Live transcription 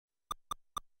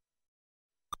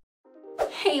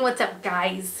Hey, what's up,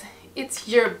 guys? It's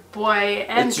your boy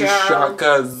and it's girl. It's your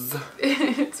shakas.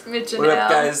 It's Mitch and What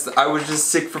up, Elle. guys? I was just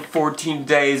sick for 14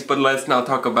 days, but let's not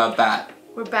talk about that.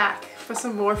 We're back for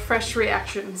some more fresh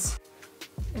reactions.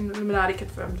 Illuminati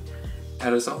confirmed.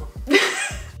 That is all.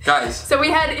 Guys. So we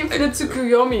had Infinite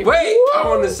Tsukuyomi. Wait! Woo! I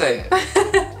want to say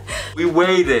it.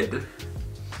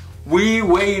 We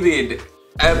waited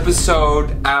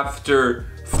episode after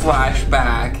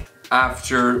flashback,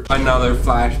 after another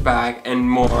flashback, and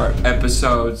more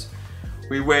episodes.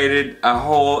 We waited a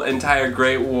whole entire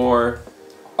Great War.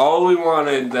 All we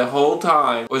wanted the whole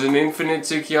time was an Infinite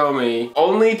Tsukuyomi,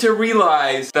 only to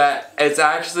realize that it's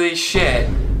actually shit.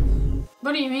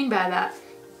 What do you mean by that?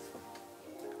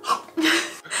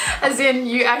 As in,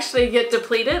 you actually get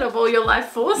depleted of all your life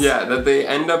force? Yeah, that they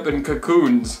end up in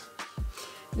cocoons.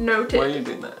 Noted. Why are you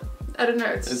doing that? I don't know,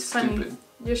 it's funny. Stupid.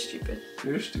 You're stupid.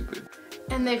 You're stupid.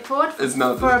 And they fought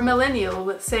for a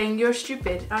millennial saying, you're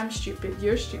stupid, I'm stupid,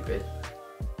 you're stupid.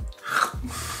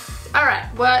 Alright,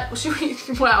 what should we...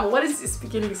 Wow, what is this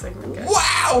beginning segment, guys?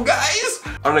 Wow, guys!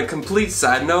 On a complete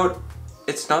side note,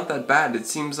 it's not that bad. It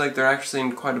seems like they're actually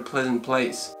in quite a pleasant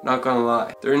place. Not gonna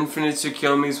lie. Their Infinite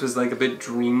Tsukuyomis was like a bit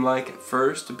dreamlike at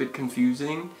first, a bit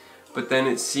confusing, but then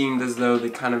it seemed as though they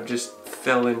kind of just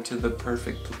fell into the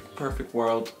perfect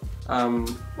world.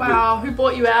 Wow, who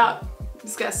bought you out?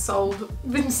 This guy's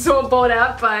been bought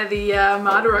out by the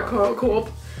Madara Corp.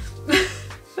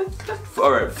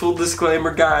 Alright, full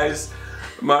disclaimer, guys.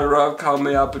 Madara called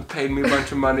me up and paid me a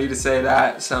bunch of money to say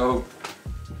that, so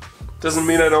doesn't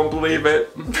mean I don't believe it.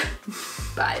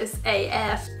 Bias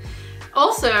AF.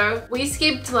 Also, we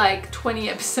skipped like 20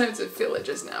 episodes of filler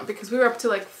just now because we were up to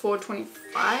like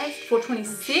 425,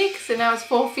 426, and now it's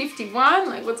 451.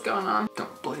 Like, what's going on?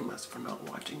 Don't blame us for not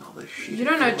watching all this shit. You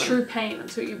don't know true pain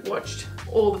until you've watched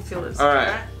all the fillers.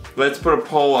 Alright, let's put a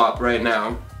poll up right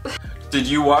now. Did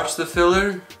you watch the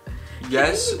filler?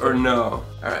 Yes or no?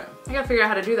 Alright. I gotta figure out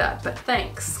how to do that, but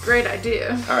thanks. Great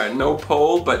idea. Alright, no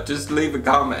poll, but just leave a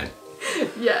comment.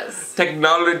 Yes.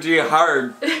 Technology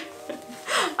hard.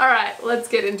 Alright, let's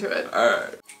get into it.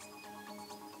 Alright.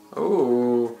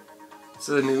 Oh, this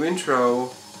is a new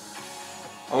intro.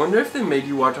 I wonder if they made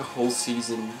you watch a whole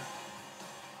season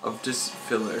of just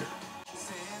filler.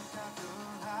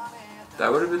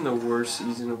 That would have been the worst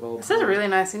season of all time. This is a really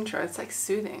nice intro. It's like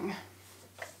soothing.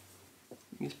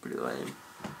 He's pretty lame.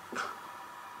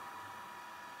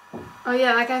 Oh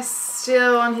yeah, that guy's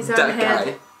still on his own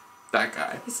head. That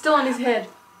guy. He's still on his head.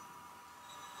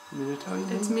 Minato,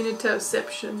 It's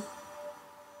Minatoception.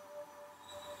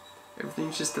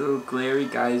 Everything's just a little glary,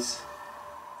 guys.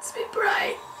 It's a bit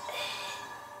bright.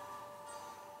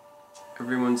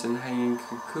 Everyone's in hanging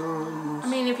cocoons. I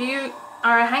mean, if you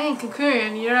are a hanging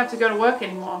cocoon, you don't have to go to work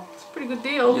anymore. It's a pretty good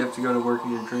deal. You have to go to work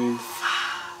in your dreams.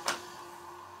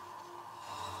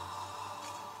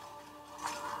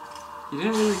 You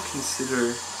didn't really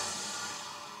consider...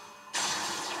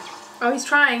 Oh, he's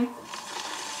trying.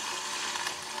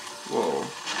 Whoa.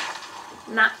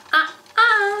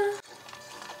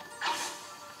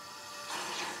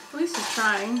 At least he's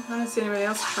trying. I don't see anybody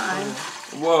else trying.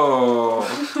 Whoa.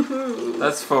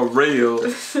 That's for real.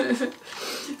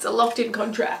 It's a locked-in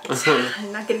contract.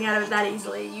 I'm not getting out of it that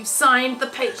easily. You signed the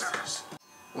paper.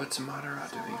 What's Madara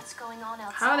doing? What's going on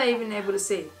outside? How are they even able to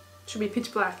see? Should be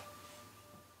pitch black.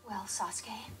 Well,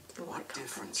 Sasuke. What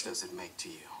difference does it make to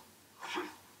you?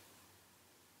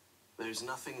 There's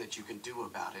nothing that you can do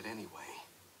about it anyway.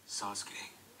 Sasuke,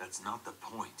 that's not the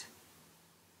point.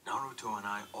 Naruto and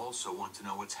I also want to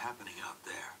know what's happening out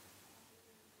there.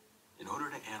 In order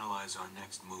to analyze our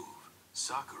next move,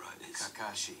 Sakura is...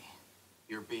 Kakashi,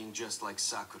 you're being just like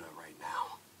Sakura right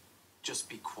now. Just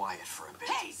be quiet for a bit.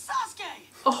 Hey, Sasuke!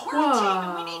 Oh, We're a team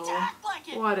and we need to act like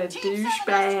it. What a Team 7 has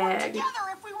to work douchebag. together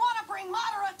if we want to bring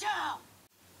Madara down.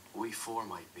 We four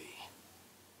might be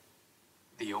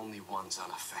the only ones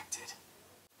unaffected.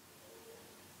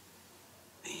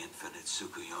 the Infinite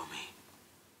Tsukuyomi.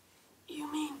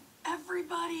 You mean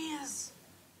everybody is...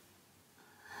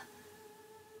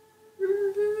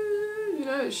 You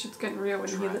know, shit's getting real when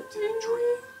you hear that. Trapped in a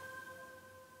dream.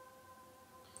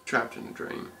 Trapped in a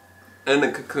dream. In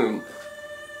a cocoon.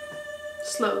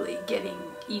 Slowly getting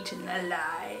eaten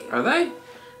alive. Are they?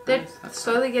 They're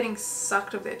slowly getting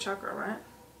sucked of their chakra, right?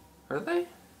 Are they?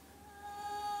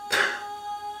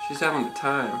 She's having a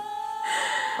time.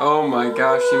 Oh my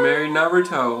gosh, she married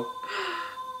Naruto.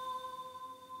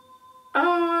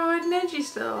 Oh, and Neji's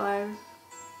still alive.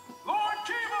 Lord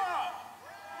Kiba!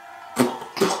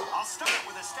 I'll start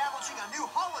with establishing a new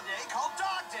holiday called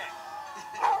Dog Day.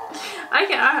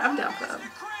 I'm down for that.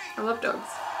 I love dogs.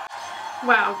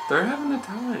 Wow. They're having a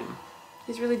time.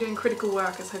 He's really doing critical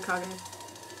work as Hokage.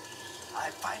 I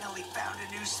finally found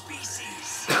a new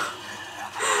species.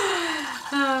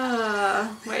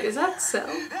 Wait, is that Cell?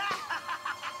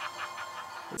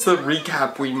 It's the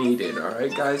recap we needed,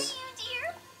 alright guys?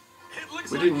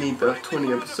 We didn't need the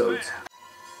 20 episodes.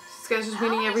 This guy's just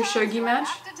winning every shogi match.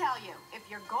 I have to tell you, if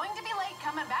you're going to be late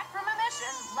coming back from a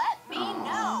mission, let me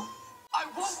know. I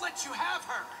won't let you have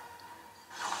her.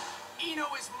 Ino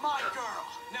is my girl.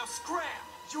 Now scram.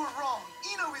 You're wrong.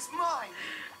 Ino is mine.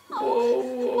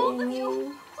 Whoa. Both of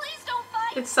you, please don't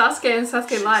fight. It's Sasuke and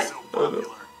Sasuke Light. So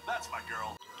popular. That's my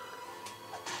girl.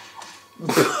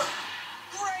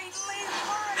 Great leap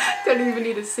for Don't even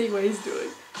need to see what he's doing.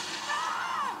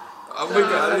 Oh my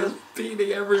god, he's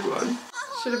beating everyone.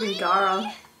 Should have been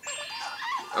Gaara.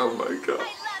 Oh my god.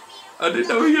 I didn't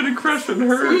know he had a crush on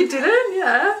her. You didn't?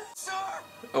 Yeah.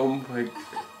 Oh my god.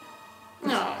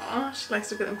 Aww, she likes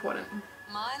to feel important.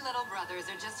 My little brothers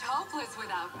are just hopeless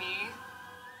without me.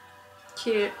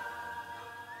 Cute.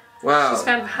 Wow.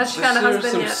 Has she found a There's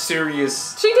husband some yet?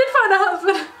 serious She did find a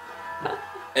husband.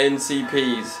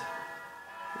 NCPs.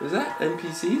 Is that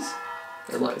NPCs?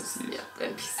 Close. NPCs. Yeah,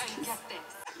 And NPCs. get this.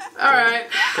 Alright.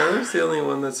 Gaara's the only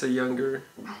one that's a younger.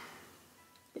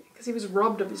 Because he was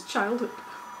robbed of his childhood.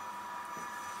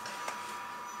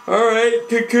 Alright,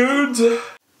 cocoons.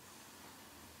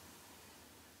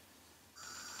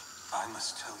 I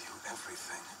must tell you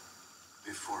everything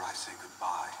before I say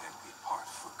goodbye and we part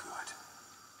for good.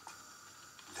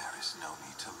 There is no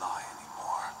need to lie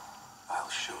anymore. I'll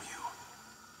show you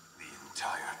the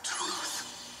entire truth.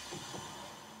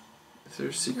 Is there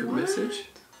a secret What? message?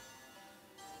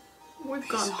 We've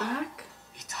gone back.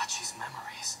 Itachi's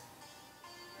memories.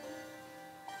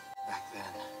 Back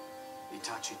then,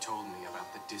 Itachi told me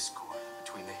about the discord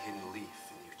between the Hidden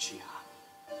Leaf and Uchiha.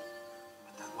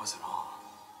 But that wasn't all.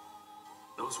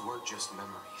 Those weren't just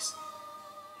memories.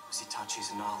 It was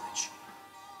Itachi's knowledge,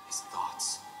 his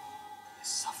thoughts, his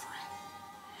suffering.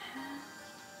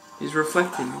 He's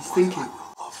reflecting, he's I thinking.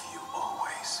 will love you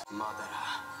always.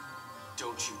 Madara,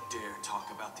 don't you dare talk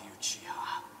about the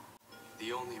Uchiha.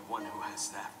 The only one who has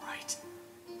that right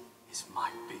is my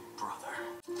big brother.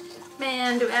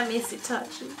 Man, do I miss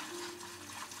Itachi.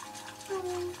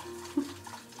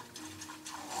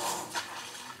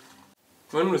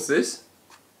 When was this?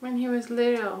 When he was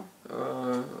little.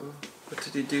 What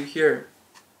did he do here?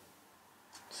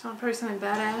 Probably something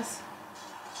badass.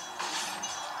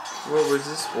 What was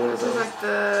this war This is though? like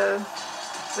the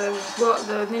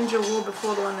ninja war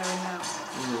before the one they're in now.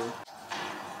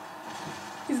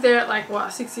 He's there at like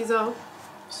what, 6 years old?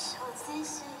 So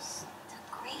this is the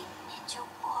Great Ninja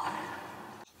War.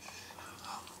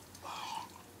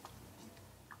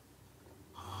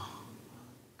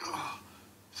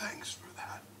 Thanks for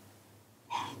that.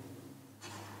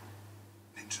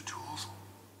 Ninja tools?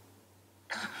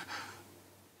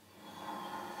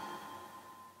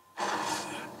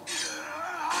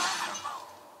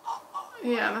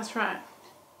 Yeah, that's right.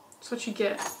 That's what you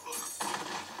get.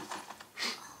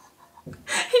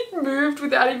 He moved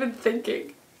without even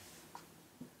thinking.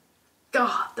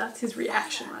 God, that's his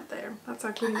reaction right there. That's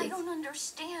how cute he I is. don't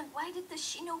understand. Why did the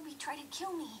shinobi try to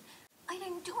kill me? I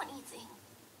didn't do anything.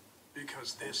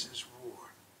 Because this is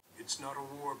war. It's not a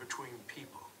war between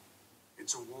people.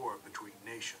 It's a war between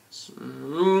nations.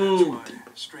 That's why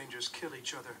strangers kill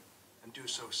each other and do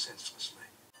so senselessly.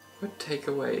 What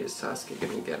takeaway is Sasuke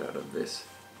gonna get out of this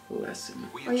lesson?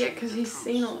 We Oh yeah, achieved because the he's truce,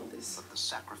 seen all of this. But the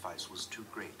sacrifice was too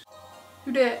great.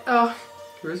 Who did? Oh,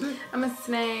 Who is it? I'm a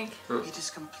snake. It is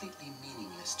completely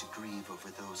meaningless to grieve over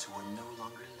those who are no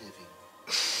longer living.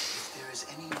 If there is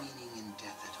any meaning in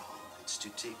death at all, it's to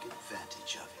take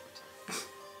advantage of it.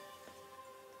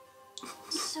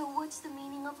 So what's the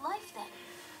meaning of life then?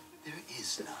 There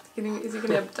is none. Is he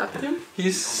gonna abduct him?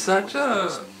 He's such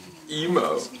a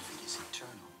emo. If it is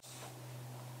eternal.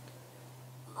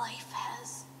 Life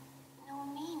has no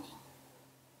meaning.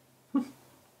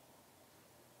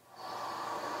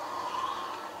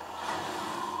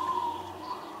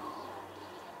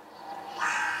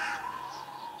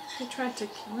 He tried to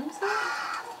kill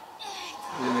himself?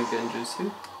 He's gonna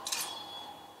genjutsu.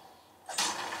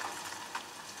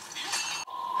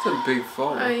 It's a big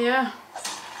fall. Oh yeah.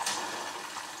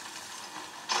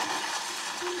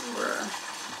 Bruh.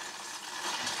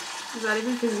 Is that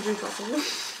even physically possible?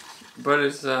 But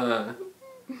it's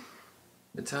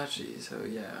Itachi, so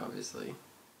yeah, obviously.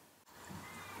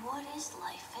 What is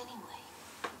life anyway?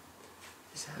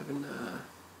 He's having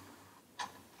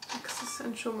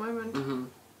Existential moment.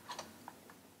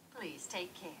 Please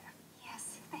take care.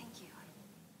 Yes, thank you.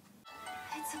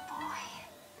 It's a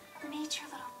boy. Meet your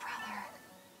little brother.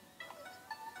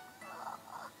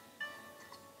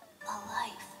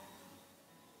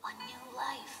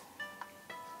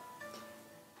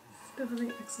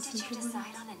 Definitely access Did you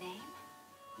decide on a name?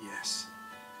 Yes.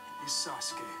 He's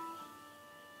Sasuke.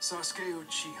 Sasuke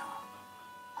Uchiha.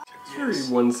 It's a very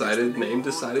one-sided name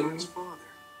deciding. His father.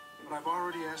 But I've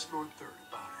already asked Lord Third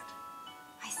about it.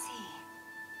 I see.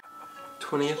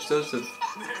 20 episodes of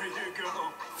There you go.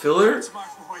 filler That's my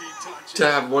boy Itachi. to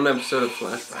have one episode of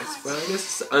flashbacks. But I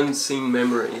guess it's unseen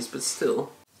memories, but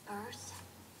still. Birth,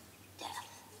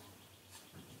 death.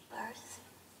 Birth,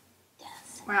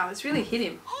 death. Wow, this really hit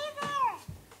him. Hey there!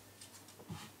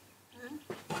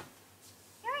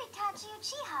 You're Itachi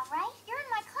Uchiha, right? You're in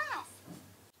my class.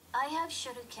 I have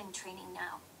Shuriken training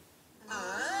now.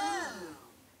 Oh.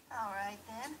 All right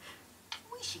then.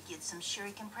 We should get some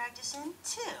shuriken practice in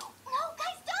too. No,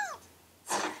 guys, don't!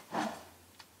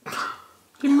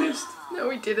 He missed. No,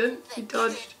 he didn't. He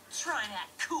dodged. Try and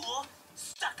act cool.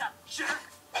 Stuck up jerk.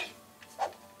 Come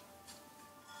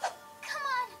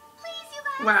on, please, you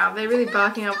guys! Wow, they're really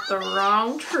barking up the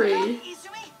wrong tree.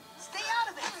 Izumi, stay out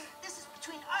of it. This is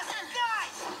between us and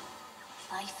guys.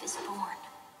 Life is born.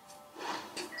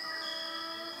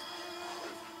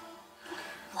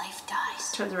 Life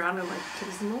dies. Turns around and like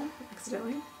kills them all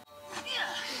accidentally.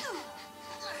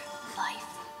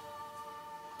 Life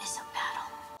is a battle.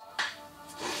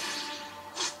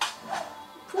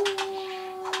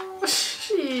 Oh,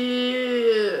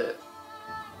 shit.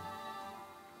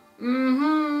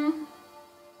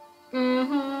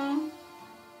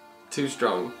 Too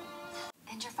strong.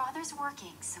 And your father's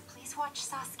working, so please watch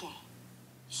Sasuke.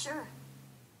 Sure.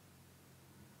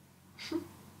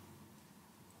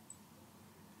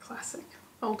 Classic.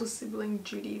 Older sibling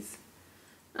duties.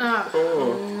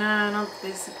 Oh, no, not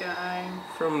this guy.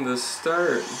 From the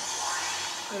start.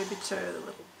 Obito, the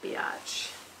little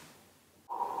biatch.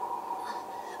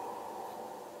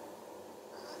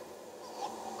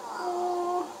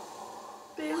 Oh,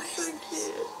 they're so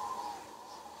cute.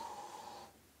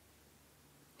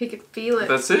 He could feel it.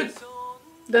 That's it?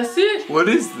 That's it. What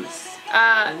is this?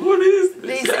 What is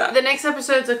this? The next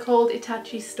episodes are called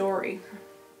Itachi's story.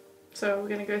 So we're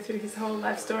gonna go through his whole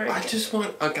life story. I just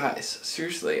want, guys,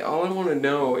 seriously, all I want to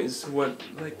know is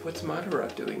what's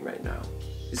Madara doing right now?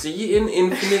 Is he in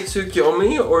Infinite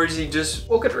Tsukiyomi, or is he just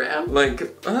walking around? Like,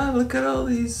 look at all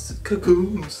these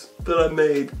cocoons that I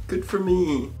made. Good for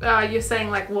me. You're saying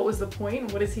like, what was the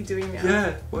point? What is he doing now?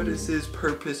 Yeah, what is his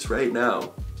purpose right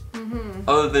now?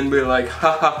 Other than be like,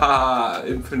 ha ha ha,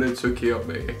 Infinite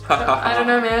Tsukiyomi. Ha ha ha. I don't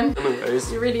know, man.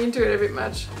 Anyways. You're really into it a bit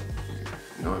much.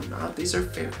 No, I'm not. These are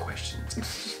fair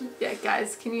questions. Yeah,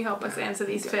 guys, can you help us answer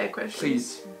these fair questions?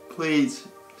 Please, please,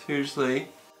 seriously.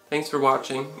 Thanks for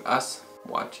watching us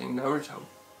watching Naruto.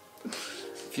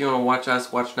 If you want to watch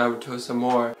us watch Naruto some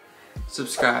more,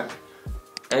 subscribe.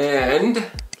 And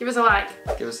give us a like.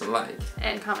 Give us a like.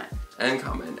 And comment. And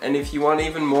comment. And if you want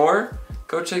even more,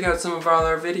 go check out some of our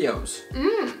other videos.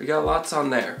 We got lots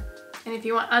on there. And if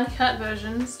you want uncut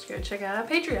versions, go check out our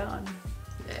Patreon.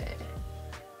 Yeah.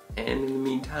 And in the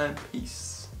meantime,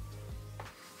 peace.